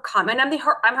super calm. And I'm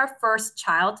her first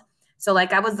child. So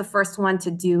like I was the first one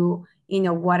to do,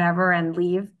 whatever and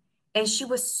leave. And she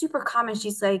was super calm. And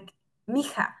she's like,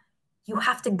 Mija, you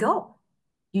have to go.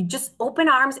 You just open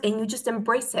arms and you just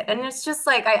embrace it. And it's just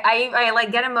like I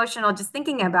like get emotional just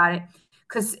thinking about it.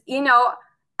 Cause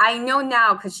I know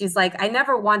now because she's like, I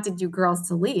never wanted you girls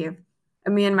to leave,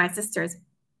 me and my sisters.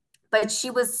 But she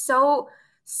was so,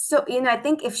 I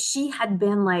think if she had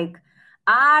been like,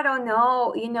 I don't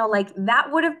know, like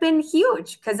that would have been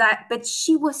huge but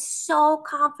she was so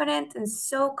confident and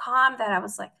so calm that I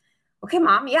was like, okay,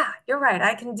 mom, yeah, you're right.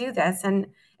 I can do this. And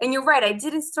you're right. I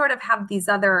didn't sort of have this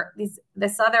other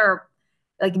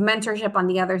like mentorship on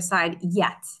the other side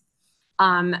yet.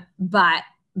 But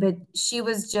she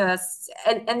was just,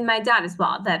 and my dad as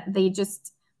well, that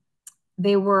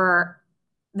they were,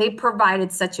 they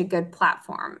provided such a good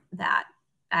platform that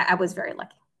I was very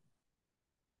lucky.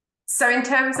 So in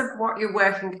terms of what you're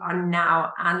working on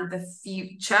now and the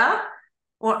future,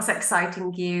 what's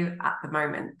exciting you at the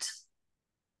moment?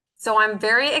 So I'm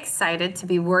very excited to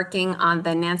be working on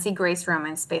the Nancy Grace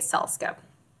Roman Space Telescope.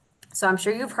 So I'm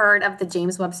sure you've heard of the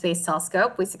James Webb Space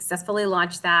Telescope. We successfully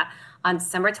launched that on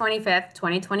December 25th,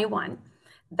 2021.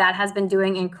 That has been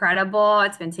doing incredible.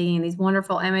 It's been taking these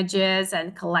wonderful images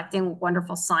and collecting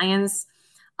wonderful science.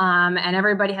 And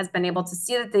everybody has been able to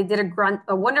see that they did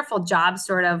a wonderful job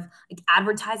sort of like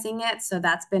advertising it. So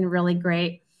that's been really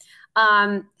great.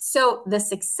 So the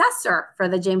successor for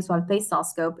the James Webb Space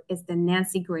Telescope is the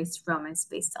Nancy Grace Roman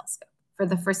Space Telescope. For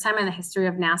the first time in the history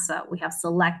of NASA, we have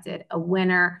selected a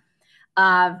winner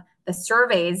of the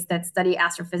surveys that study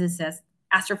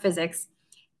astrophysics,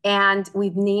 and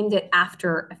we've named it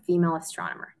after a female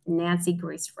astronomer, Nancy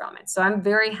Grace Roman. So I'm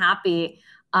very happy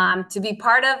to be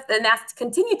part of the NASA,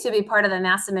 continue to be part of the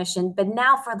NASA mission, but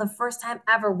now for the first time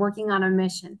ever working on a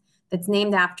mission that's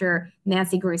named after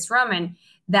Nancy Grace Roman.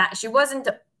 That she wasn't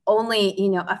only,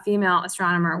 a female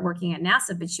astronomer working at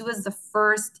NASA, but she was the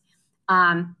first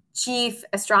chief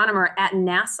astronomer at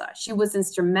NASA. She was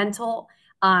instrumental,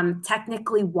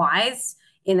 technically wise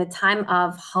in the time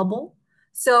of Hubble.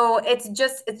 So it's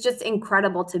just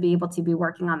incredible to be able to be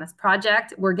working on this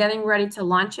project. We're getting ready to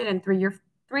launch it in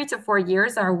 3 to 4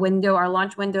 years. Our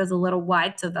launch window is a little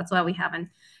wide, so that's why we haven't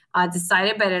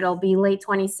decided, but it'll be late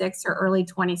 26 or early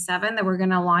 27 that we're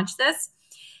going to launch this.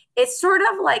 It's sort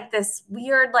of like this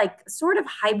weird, like sort of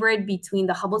hybrid between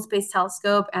the Hubble Space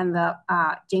Telescope and the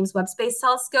James Webb Space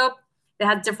Telescope. They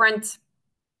have different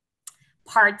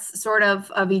parts sort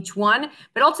of each one,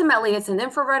 but ultimately it's an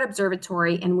infrared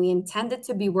observatory, and we intended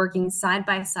to be working side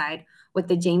by side with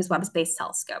the James Webb Space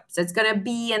Telescope. So it's going to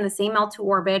be in the same L2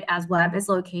 orbit as Webb is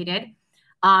located.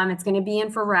 It's going to be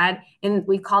infrared, and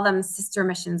we call them sister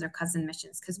missions or cousin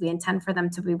missions because we intend for them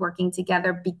to be working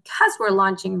together because we're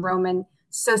launching Roman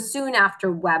so soon after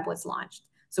Webb was launched.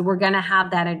 So we're going to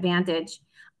have that advantage.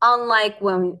 Unlike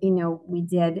when, we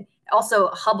did, also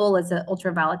Hubble is an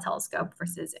ultraviolet telescope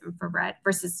versus infrared,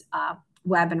 versus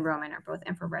Webb and Roman are both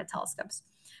infrared telescopes.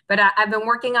 But I've been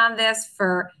working on this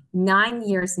for 9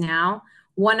 years now.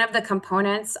 One of the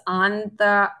components on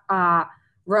the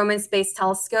Roman Space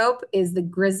Telescope is the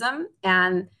GRISM,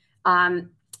 and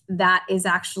that is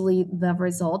actually the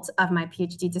result of my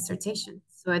PhD dissertation.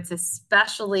 So it's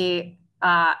especially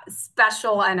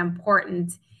special and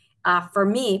important for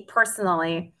me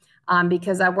personally,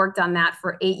 because I worked on that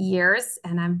for 8 years,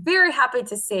 and I'm very happy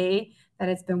to say that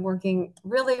it's been working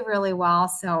really, really well.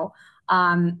 So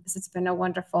it's been a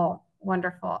wonderful,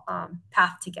 wonderful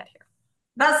path to get here.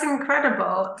 That's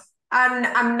incredible. And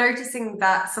I'm noticing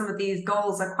that some of these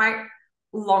goals are quite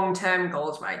long-term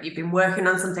goals, right? You've been working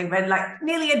on something for like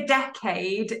nearly a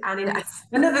decade, and in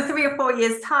another 3 or 4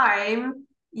 years' time,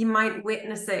 you might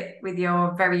witness it with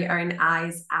your very own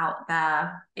eyes out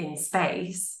there in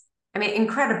space. I mean,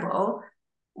 incredible.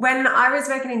 When I was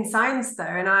working in science, though,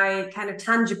 and I kind of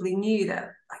tangibly knew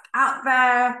that, like, out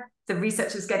there, the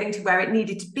research was getting to where it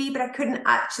needed to be, but I couldn't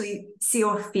actually see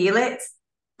or feel it.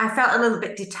 I felt a little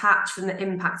bit detached from the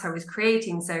impact I was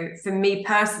creating. So for me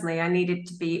personally, I needed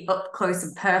to be up close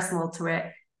and personal to it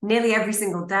nearly every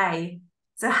single day.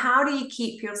 So how do you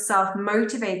keep yourself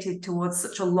motivated towards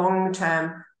such a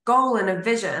long-term goal and a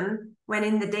vision when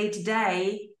in the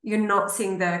day-to-day, you're not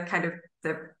seeing the kind of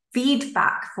the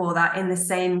feedback for that in the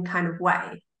same kind of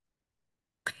way?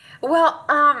 Well,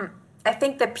 I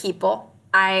think the people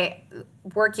I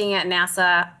working at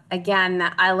NASA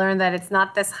again, I learned that it's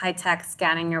not this high-tech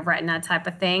scanning your retina type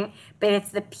of thing, but it's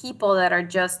the people that are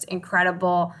just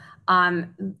incredible.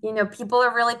 People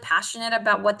are really passionate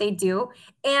about what they do.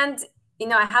 And,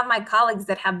 I have my colleagues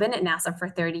that have been at NASA for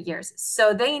 30 years.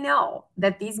 So they know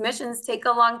that these missions take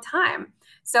a long time.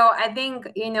 So I think,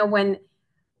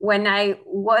 when I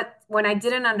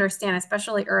didn't understand,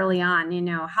 especially early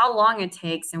on, how long it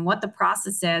takes and what the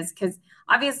process is, because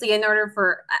obviously in order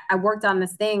for I worked on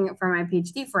this thing for my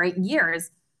PhD for 8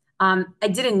 years. I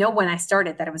didn't know when I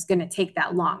started that it was going to take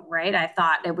that long, right? I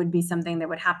thought it would be something that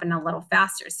would happen a little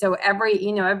faster. So every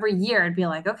year it'd be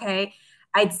like, okay,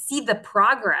 I'd see the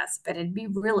progress, but it'd be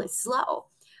really slow.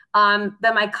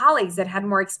 But my colleagues that had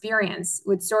more experience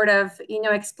would sort of,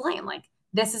 explain like,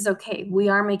 this is okay. We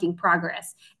are making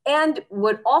progress, and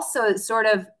would also sort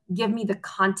of give me the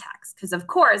context. Because, of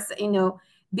course,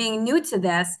 being new to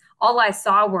this, all I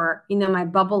saw were, my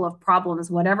bubble of problems,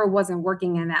 whatever wasn't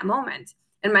working in that moment.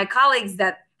 And my colleagues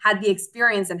that had the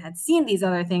experience and had seen these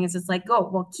other things, it's like, oh,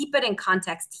 well, keep it in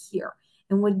context here.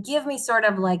 And would give me sort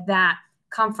of like that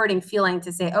comforting feeling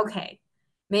to say, okay,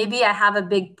 maybe I have a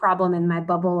big problem in my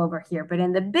bubble over here, but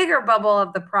in the bigger bubble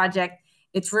of the project,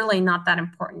 it's really not that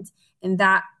important. And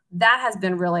that has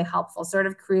been really helpful, sort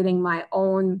of creating my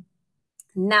own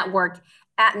network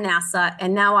at NASA.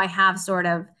 And now I have sort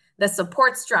of the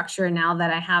support structure now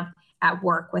that I have at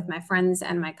work with my friends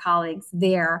and my colleagues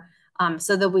there,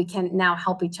 so that we can now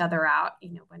help each other out,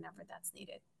 whenever that's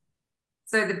needed.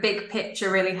 So the big picture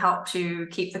really helps you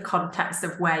keep the context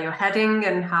of where you're heading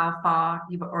and how far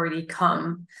you've already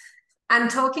come. And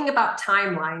talking about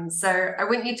timelines, so I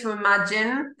want you to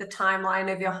imagine the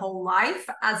timeline of your whole life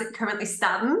as it currently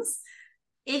stands.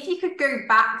 If you could go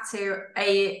back to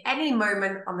any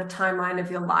moment on the timeline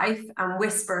of your life and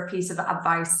whisper a piece of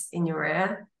advice in your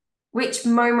ear, which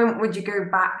moment would you go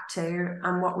back to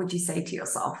and what would you say to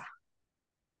yourself?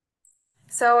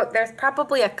 So there's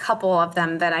probably a couple of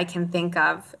them that I can think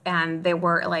of, and they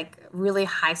were like really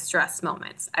high stress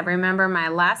moments. I remember my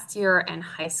last year in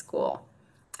high school.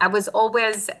 I was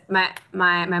always my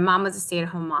mom was a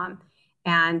stay-at-home mom,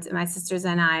 and my sisters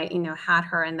and I, had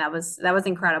her, and that was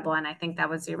incredible, and I think that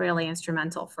was really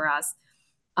instrumental for us.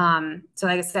 So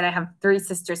like I said, I have three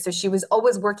sisters. So she was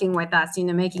always working with us,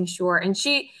 making sure. And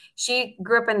she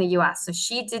grew up in the US. So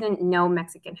she didn't know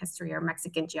Mexican history or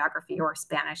Mexican geography or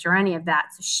Spanish or any of that.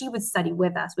 So she would study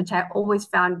with us, which I always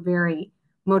found very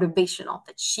motivational,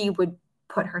 that she would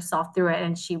put herself through it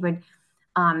and she would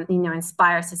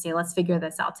inspire us to say, let's figure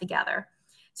this out together.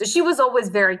 So she was always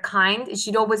very kind.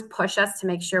 She'd always push us to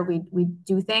make sure we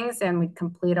do things and we'd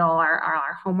complete all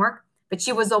our homework. But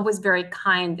she was always very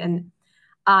kind. And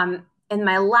in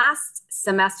my last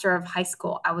semester of high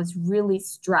school, I was really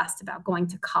stressed about going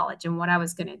to college and what I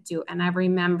was going to do. And I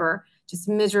remember just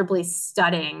miserably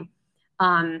studying.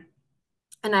 And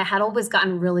I had always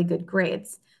gotten really good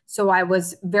grades. So I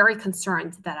was very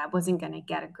concerned that I wasn't going to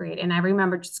get a grade. And I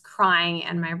remember just crying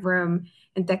in my room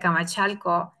in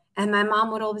Tecamachalco. And my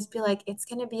mom would always be like, it's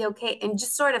going to be okay. And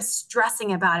just sort of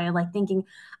stressing about it, like thinking,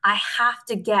 I have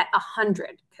to get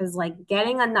 100 because like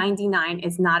getting a 99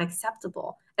 is not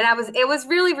acceptable. And it was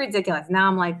really ridiculous. Now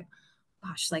I'm like,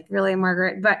 gosh, like really,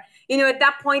 Margaret. But, at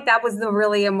that point, that was the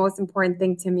really most important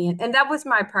thing to me. And that was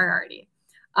my priority.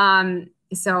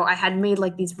 So I had made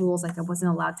like these rules, like I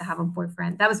wasn't allowed to have a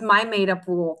boyfriend. That was my made up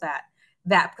rule that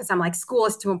because I'm like, school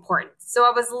is too important. So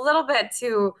I was a little bit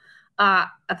too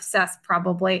obsessed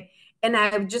probably. And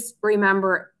I just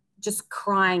remember just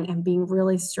crying and being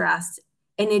really stressed.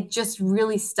 And it just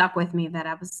really stuck with me that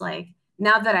I was like,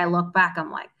 now that I look back,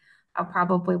 I'm like, I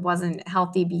probably wasn't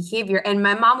healthy behavior. And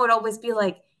my mom would always be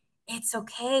like, it's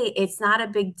okay. It's not a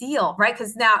big deal, right?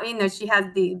 Because now, she has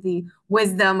the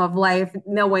wisdom of life,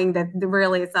 knowing that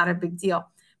really it's not a big deal.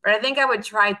 But I think I would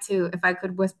try to, if I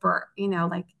could whisper,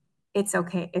 like, it's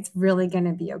okay. It's really going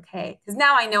to be okay. Because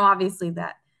now I know obviously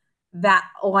that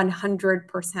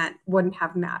 100% wouldn't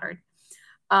have mattered.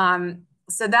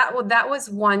 So that was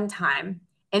one time.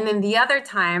 And then the other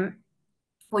time,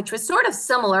 which was sort of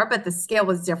similar, but the scale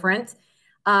was different,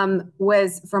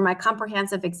 was for my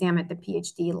comprehensive exam at the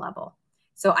PhD level.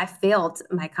 So I failed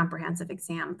my comprehensive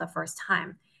exam the first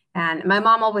time. And my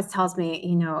mom always tells me,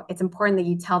 it's important that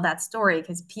you tell that story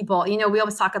because people, we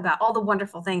always talk about all the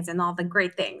wonderful things and all the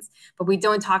great things, but we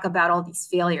don't talk about all these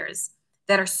failures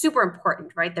that are super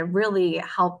important, right? That really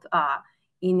help, uh,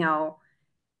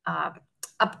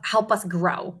 help us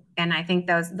grow. And I think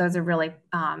those are really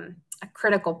a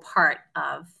critical part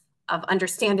of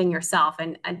understanding yourself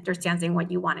and understanding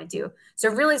what you want to do. So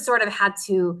really sort of had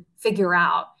to figure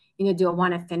out, do I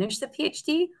want to finish the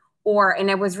PhD and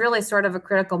it was really sort of a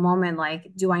critical moment,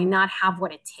 like, do I not have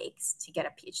what it takes to get a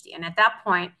PhD? And at that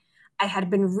point, I had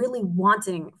been really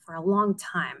wanting for a long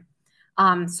time.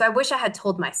 So I wish I had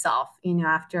told myself,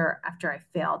 after I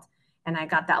failed and I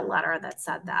got that letter that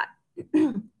said that,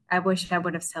 I wish I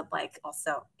would have said, like,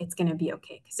 also, it's going to be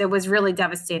okay. Because it was really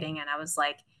devastating. And I was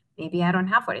like, maybe I don't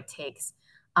have what it takes.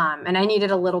 And I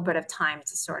needed a little bit of time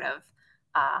to sort of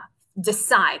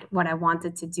decide what I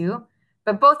wanted to do.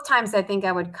 But both times, I think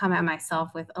I would come at myself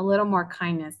with a little more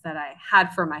kindness that I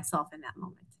had for myself in that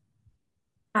moment.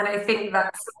 And I think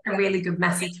that's a really good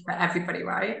message for everybody,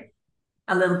 right?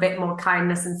 A little bit more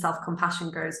kindness and self-compassion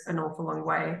goes an awful long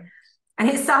way. And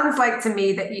it sounds like to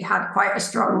me that you had quite a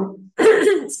strong,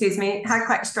 had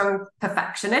quite a strong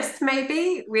perfectionist,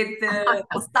 maybe, with the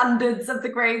standards of the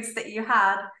grades that you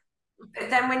had. But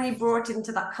then when you brought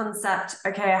into that concept,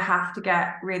 okay, I have to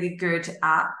get really good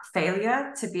at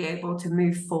failure to be able to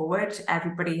move forward.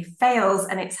 Everybody fails,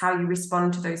 and it's how you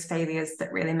respond to those failures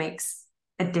that really makes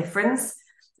a difference.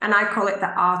 And I call it the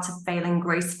art of failing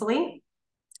gracefully.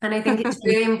 And I think it's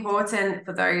really important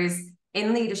for those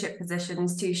in leadership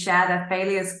positions to share their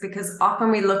failures, because often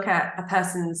we look at a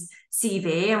person's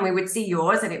CV and we would see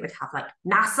yours and it would have like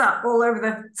NASA all over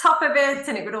the top of it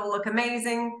and it would all look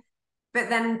amazing. But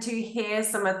then to hear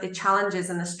some of the challenges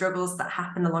and the struggles that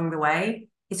happen along the way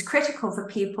is critical for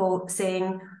people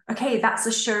seeing, okay, that's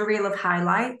a show reel of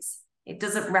highlights. It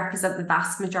doesn't represent the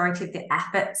vast majority of the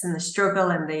efforts and the struggle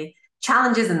and the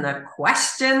challenges and the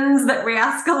questions that we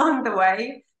ask along the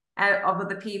way of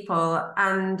other people.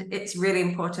 And it's really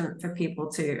important for people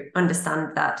to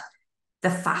understand that the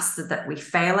faster that we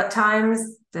fail at times,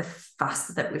 the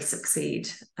faster that we succeed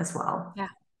as well. Yeah.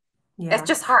 It's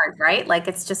just hard, right? Like,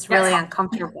 it's just really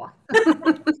uncomfortable.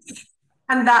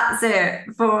 And that's it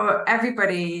for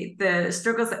everybody. The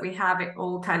struggles that we have, it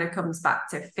all kind of comes back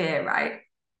to fear, right?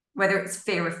 Whether it's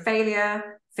fear of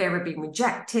failure, fear of being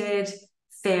rejected,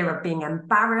 fear of being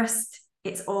embarrassed,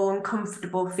 it's all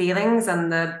uncomfortable feelings.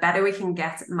 And the better we can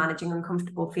get at managing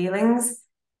uncomfortable feelings,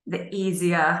 the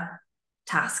easier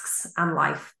tasks and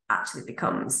life actually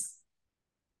becomes.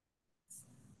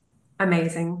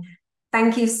 Amazing.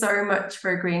 Thank you so much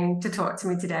for agreeing to talk to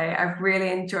me today. I've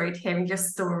really enjoyed hearing your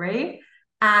story,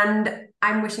 and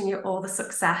I'm wishing you all the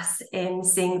success in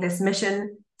seeing this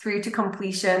mission through to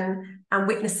completion and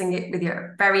witnessing it with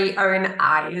your very own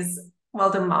eyes.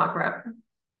 Well done, Margaret.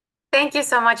 Thank you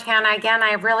so much, Hannah. Again,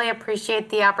 I really appreciate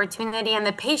the opportunity and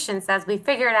the patience as we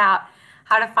figured out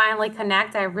how to finally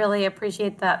connect. I really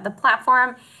appreciate the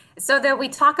platform so that we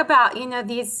talk about,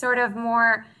 these sort of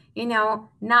more,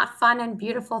 not fun and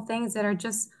beautiful things that are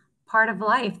just part of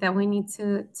life that we need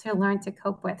to learn to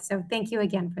cope with. So thank you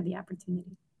again for the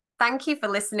opportunity. Thank you for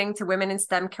listening to Women in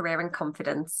STEM Career and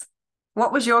Confidence.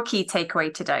 What was your key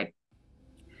takeaway today?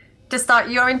 To start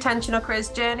your intentional careers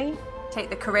journey, take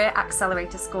the Career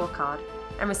Accelerator Scorecard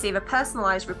and receive a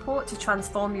personalized report to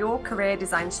transform your career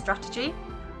design strategy.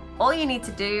 All you need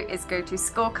to do is go to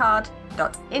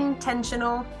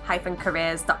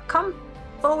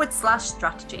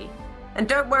scorecard.intentional-careers.com/strategy. And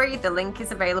don't worry, the link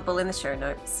is available in the show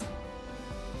notes.